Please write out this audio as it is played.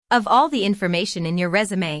Of all the information in your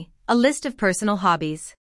resume, a list of personal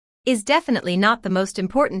hobbies is definitely not the most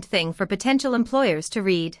important thing for potential employers to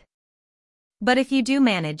read. But if you do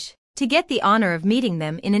manage to get the honor of meeting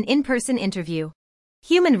them in an in-person interview,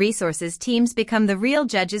 human resources teams become the real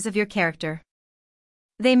judges of your character.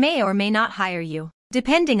 They may or may not hire you,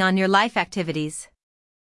 depending on your life activities.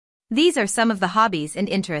 These are some of the hobbies and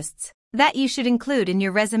interests that you should include in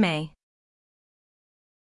your resume.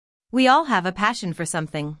 We all have a passion for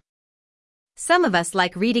something. Some of us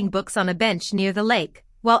like reading books on a bench near the lake,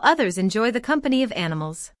 while others enjoy the company of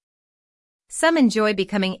animals. Some enjoy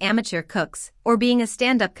becoming amateur cooks or being a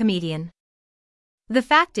stand-up comedian. The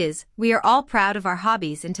fact is, we are all proud of our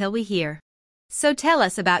hobbies until we hear, "So tell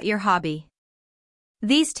us about your hobby."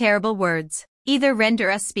 These terrible words either render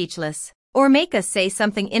us speechless or make us say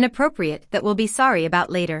something inappropriate that we'll be sorry about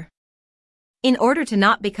later. In order to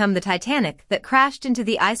not become the Titanic that crashed into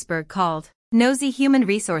the iceberg called nosy human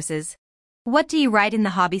resources, what do you write in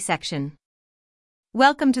the hobby section?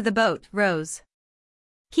 Welcome to the boat, Rose.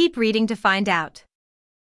 Keep reading to find out.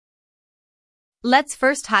 Let's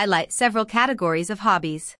first highlight several categories of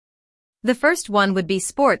hobbies. The first one would be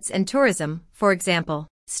sports and tourism, for example,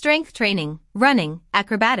 strength training, running,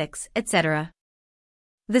 acrobatics, etc.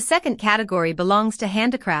 The second category belongs to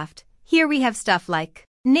handicraft. Here we have stuff like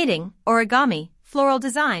knitting, origami, floral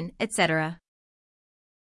design, etc.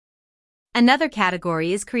 Another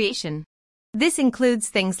category is creation. This includes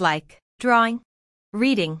things like drawing,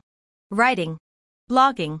 reading, writing,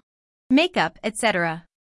 blogging, makeup, etc.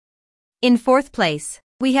 In fourth place,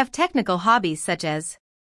 we have technical hobbies such as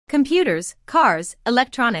computers, cars,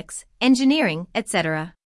 electronics, engineering,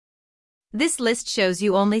 etc. This list shows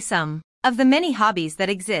you only some of the many hobbies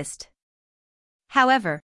that exist.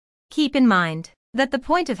 However, keep in mind that the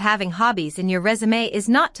point of having hobbies in your resume is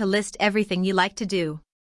not to list everything you like to do.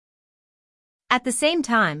 At the same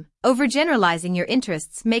time, overgeneralizing your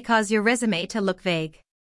interests may cause your resume to look vague.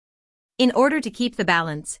 In order to keep the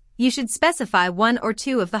balance, you should specify one or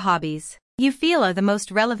two of the hobbies you feel are the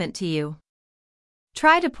most relevant to you.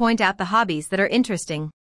 Try to point out the hobbies that are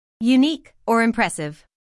interesting, unique, or impressive.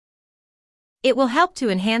 It will help to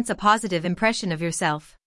enhance a positive impression of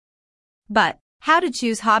yourself. But how to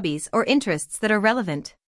choose hobbies or interests that are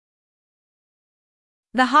relevant?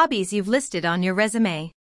 The hobbies you've listed on your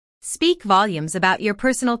resume speak volumes about your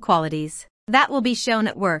personal qualities that will be shown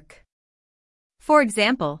at work. For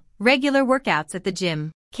example, regular workouts at the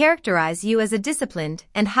gym characterize you as a disciplined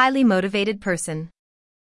and highly motivated person.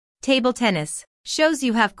 Table tennis shows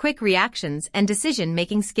you have quick reactions and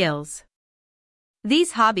decision-making skills.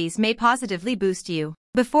 These hobbies may positively boost you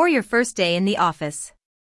before your first day in the office.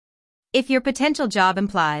 If your potential job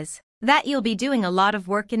implies that you'll be doing a lot of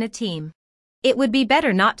work in a team, it would be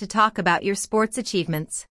better not to talk about your sports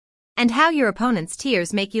achievements and how your opponent's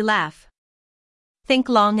tears make you laugh. Think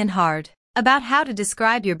long and hard about how to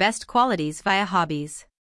describe your best qualities via hobbies.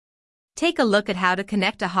 Take a look at how to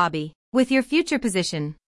connect a hobby with your future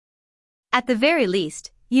position. At the very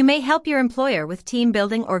least, you may help your employer with team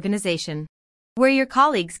building organization, where your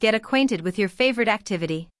colleagues get acquainted with your favorite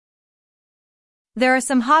activity. There are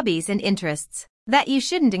some hobbies and interests that you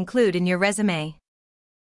shouldn't include in your resume.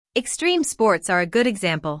 Extreme sports are a good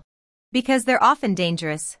example, because they're often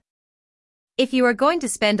dangerous. If you are going to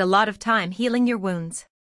spend a lot of time healing your wounds,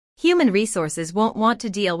 human resources won't want to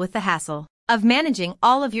deal with the hassle of managing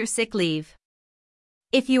all of your sick leave.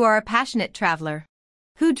 If you are a passionate traveler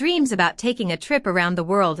who dreams about taking a trip around the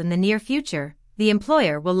world in the near future, the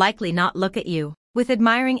employer will likely not look at you with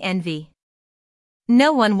admiring envy.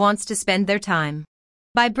 No one wants to spend their time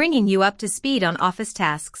by bringing you up to speed on office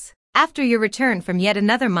tasks after your return from yet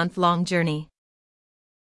another month-long journey.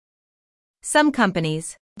 Some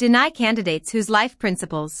companies deny candidates whose life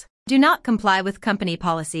principles do not comply with company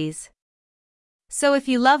policies. So if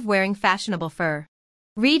you love wearing fashionable fur,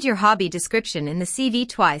 read your hobby description in the CV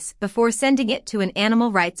twice before sending it to an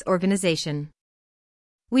animal rights organization.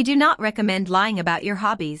 We do not recommend lying about your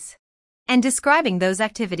hobbies and describing those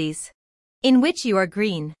activities in which you are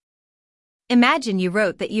green. Imagine you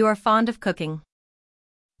wrote that you are fond of cooking.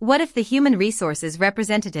 What if the human resources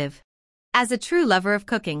representative, as a true lover of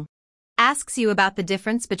cooking, asks you about the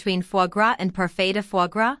difference between foie gras and parfait de foie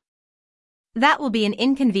gras? That will be an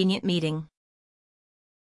inconvenient meeting.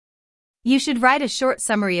 You should write a short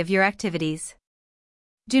summary of your activities.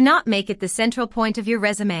 Do not make it the central point of your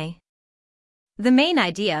resume. The main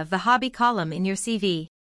idea of the hobby column in your CV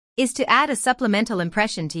is to add a supplemental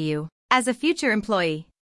impression to you as a future employee.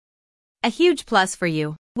 A huge plus for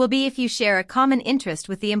you will be if you share a common interest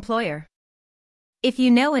with the employer. If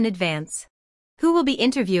you know in advance who will be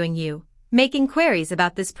interviewing you, make inquiries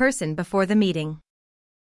about this person before the meeting.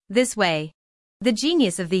 This way, the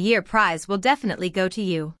Genius of the Year prize will definitely go to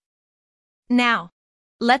you. Now,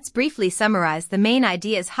 let's briefly summarize the main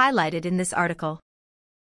ideas highlighted in this article.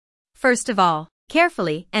 First of all,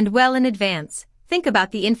 carefully and well in advance, think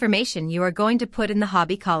about the information you are going to put in the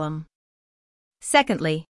hobby column.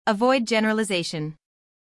 Secondly, avoid generalization.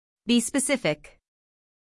 Be specific.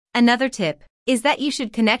 Another tip is that you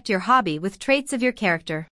should connect your hobby with traits of your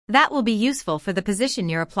character that will be useful for the position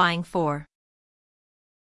you're applying for.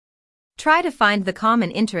 Try to find the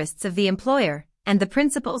common interests of the employer and the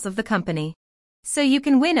principles of the company, so you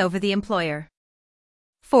can win over the employer.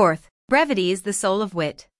 Fourth, brevity is the soul of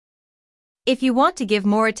wit. If you want to give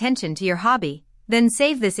more attention to your hobby, then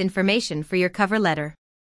save this information for your cover letter,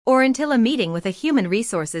 or until a meeting with a human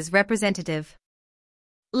resources representative.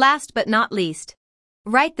 Last but not least,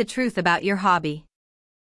 write the truth about your hobby.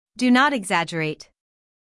 Do not exaggerate.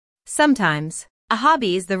 Sometimes, a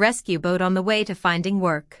hobby is the rescue boat on the way to finding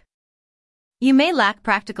work. You may lack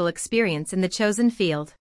practical experience in the chosen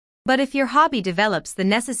field, but if your hobby develops the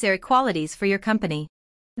necessary qualities for your company,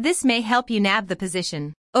 this may help you nab the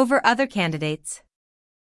position over other candidates.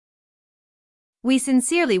 We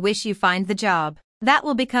sincerely wish you find the job that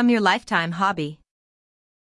will become your lifetime hobby.